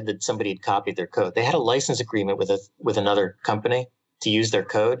who said that somebody had copied their code. They had a license agreement with another company to use their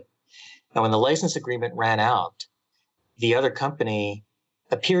code. And when the license agreement ran out, the other company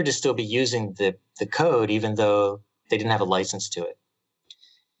appeared to still be using the code, even though they didn't have a license to it.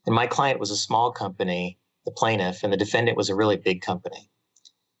 And my client was a small company, the plaintiff, and the defendant was a really big company.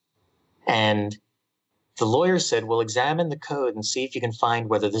 And the lawyer said, well, examine the code and see if you can find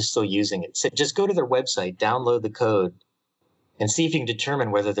whether they're still using it. Said, just go to their website, download the code, and see if you can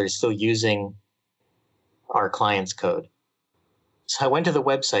determine whether they're still using our client's code. So I went to the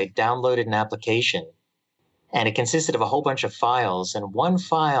website, downloaded an application, and it consisted of a whole bunch of files. And one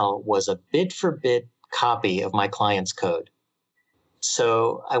file was a bit-for-bit copy of my client's code.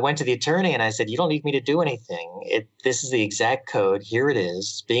 So I went to the attorney and I said, you don't need me to do anything. This is the exact code. Here it is.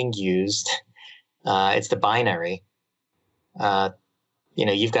 It's being used. It's the binary.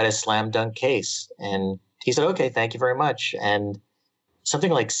 You've got a slam dunk case. And he said, okay, thank you very much. And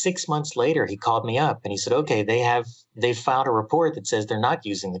something like 6 months later, he called me up and he said, okay, they filed a report that says they're not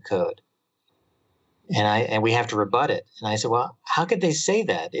using the code. And we have to rebut it. And I said, well, how could they say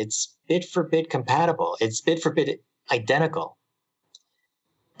that? It's bit for bit compatible. It's bit for bit identical.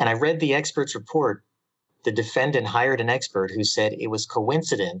 And I read the expert's report. The defendant hired an expert who said it was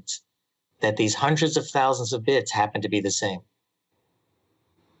coincident that these hundreds of thousands of bits happen to be the same.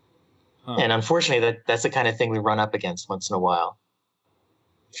 Huh. And unfortunately, that's the kind of thing we run up against once in a while.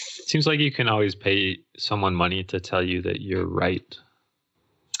 It seems like you can always pay someone money to tell you that you're right.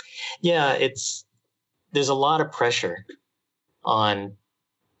 Yeah, there's a lot of pressure on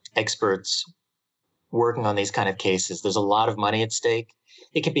experts working on these kind of cases. There's a lot of money at stake.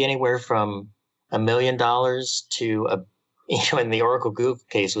 It could be anywhere from $1 million to in the Oracle Google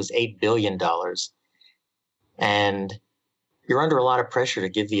case was $8 billion. And you're under a lot of pressure to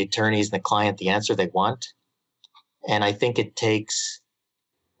give the attorneys and the client the answer they want. And I think it takes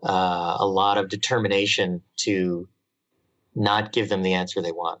a lot of determination to not give them the answer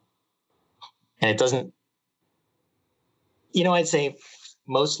they want. And it doesn't, I'd say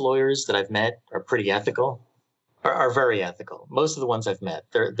most lawyers that I've met are pretty ethical, are very ethical. Most of the ones I've met,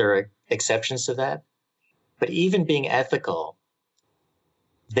 there are exceptions to that. But even being ethical,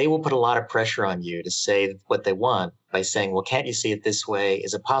 they will put a lot of pressure on you to say what they want by saying, well, can't you see it this way?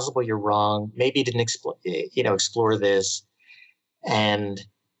 Is it possible you're wrong? Maybe you didn't explore this. And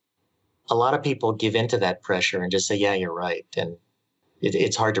a lot of people give into that pressure and just say, yeah, you're right. And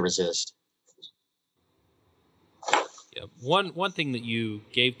it's hard to resist. Yeah. One thing that you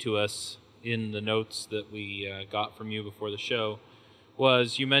gave to us in the notes that we got from you before the show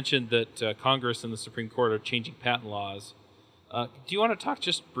was you mentioned that Congress and the Supreme Court are changing patent laws. Do you want to talk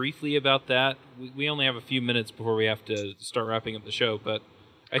just briefly about that? We only have a few minutes before we have to start wrapping up the show, but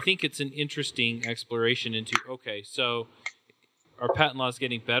I think it's an interesting exploration into, okay, so are patent laws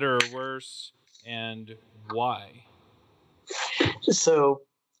getting better or worse, and why? So,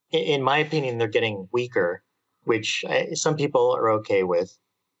 in my opinion, they're getting weaker, which some people are okay with.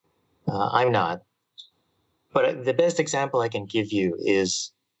 I'm not. But the best example I can give you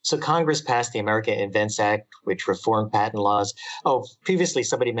is, so Congress passed the American Invents Act, which reformed patent laws. Oh, previously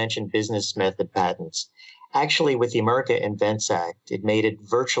somebody mentioned business method patents. Actually, with the American Invents Act, it made it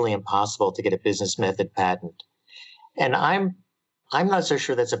virtually impossible to get a business method patent. And I'm not so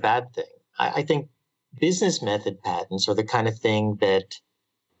sure that's a bad thing. I think business method patents are the kind of thing that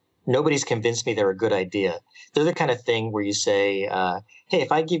nobody's convinced me they're a good idea. They're the kind of thing where you say, hey,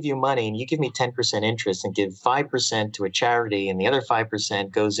 if I give you money and you give me 10% interest and give 5% to a charity and the other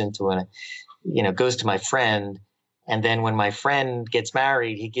 5% goes into goes to my friend. And then when my friend gets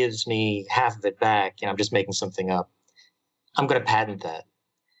married, he gives me half of it back. I'm just making something up. I'm going to patent that.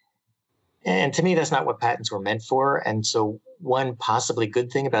 And to me, that's not what patents were meant for. And so one possibly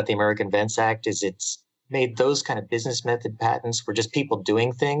good thing about the American Invents Act is it's made those kind of business method patents where just people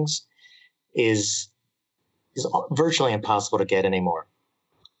doing things is virtually impossible to get anymore.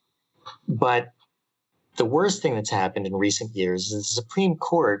 But the worst thing that's happened in recent years is the Supreme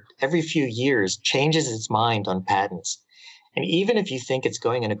Court every few years changes its mind on patents. And even if you think it's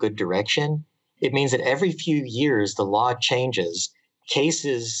going in a good direction, it means that every few years the law changes,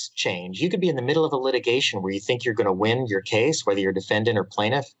 cases change. You could be in the middle of a litigation where you think you're going to win your case, whether you're defendant or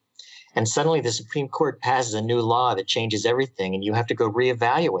plaintiff. And suddenly the Supreme Court passes a new law that changes everything, and you have to go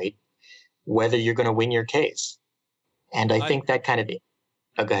reevaluate whether you're going to win your case. And I think that kind of...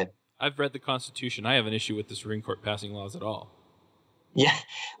 Oh, go ahead. I've read the Constitution. I have an issue with the Supreme Court passing laws at all. Yeah.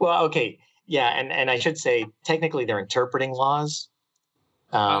 Well, okay. Yeah, and I should say, technically they're interpreting laws.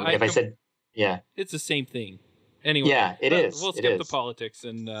 I said, yeah. It's the same thing. Anyway. Yeah, it is. We'll skip the politics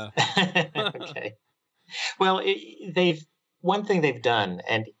and... Okay. Well, one thing they've done,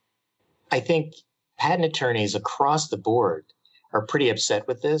 and I think patent attorneys across the board are pretty upset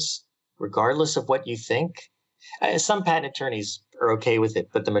with this, regardless of what you think. Some patent attorneys are okay with it,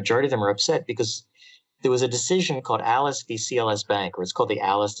 but the majority of them are upset because there was a decision called Alice v. CLS Bank, or it's called the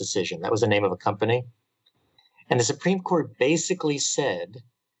Alice decision. That was the name of a company. And the Supreme Court basically said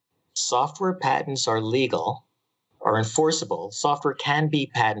software patents are legal or enforceable. Software can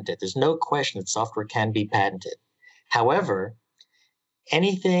be patented. There's no question that software can be patented. However,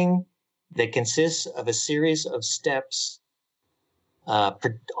 anything that consists of a series of steps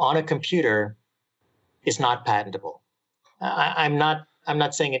on a computer is not patentable. I'm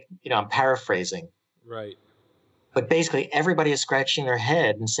not saying it, I'm paraphrasing. Right. But basically everybody is scratching their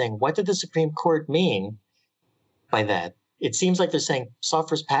head and saying, what did the Supreme Court mean by that? It seems like they're saying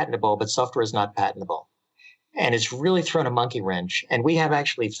software is patentable, but software is not patentable. And it's really thrown a monkey wrench. And we have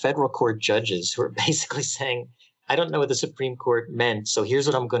actually federal court judges who are basically saying, I don't know what the Supreme Court meant, so here's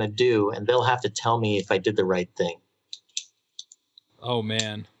what I'm going to do, and they'll have to tell me if I did the right thing. Oh,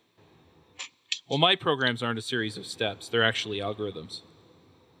 man. Well, my programs aren't a series of steps. They're actually algorithms.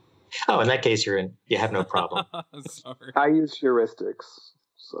 Oh, in that case, you have no problem. Sorry. I use heuristics,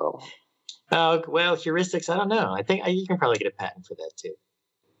 so. Oh, well, heuristics, I don't know. I think you can probably get a patent for that, too.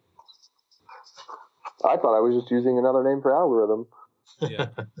 I thought I was just using another name for algorithm. Yeah.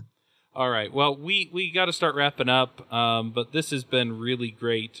 All right. Well, we got to start wrapping up, but this has been really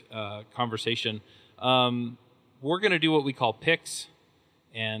great conversation. We're going to do what we call picks,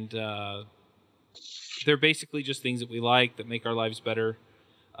 and they're basically just things that we like that make our lives better.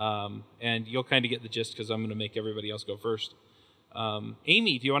 And you'll kind of get the gist because I'm going to make everybody else go first.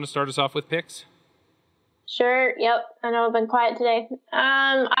 Amy, do you want to start us off with picks? Sure. Yep. I know I've been quiet today.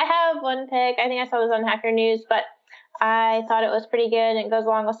 I have one pick. I think I saw this on Hacker News, but I thought it was pretty good. And it goes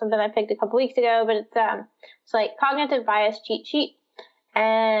along with something I picked a couple weeks ago, but it's like cognitive bias cheat sheet.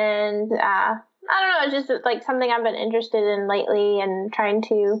 And I don't know, it's just like something I've been interested in lately and trying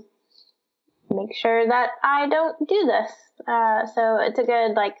to make sure that I don't do this. So it's a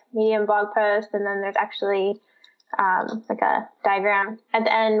good like Medium blog post, and then there's actually like a diagram at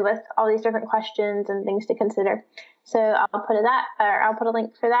the end with all these different questions and things to consider. So I'll put a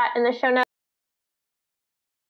link for that in the show notes.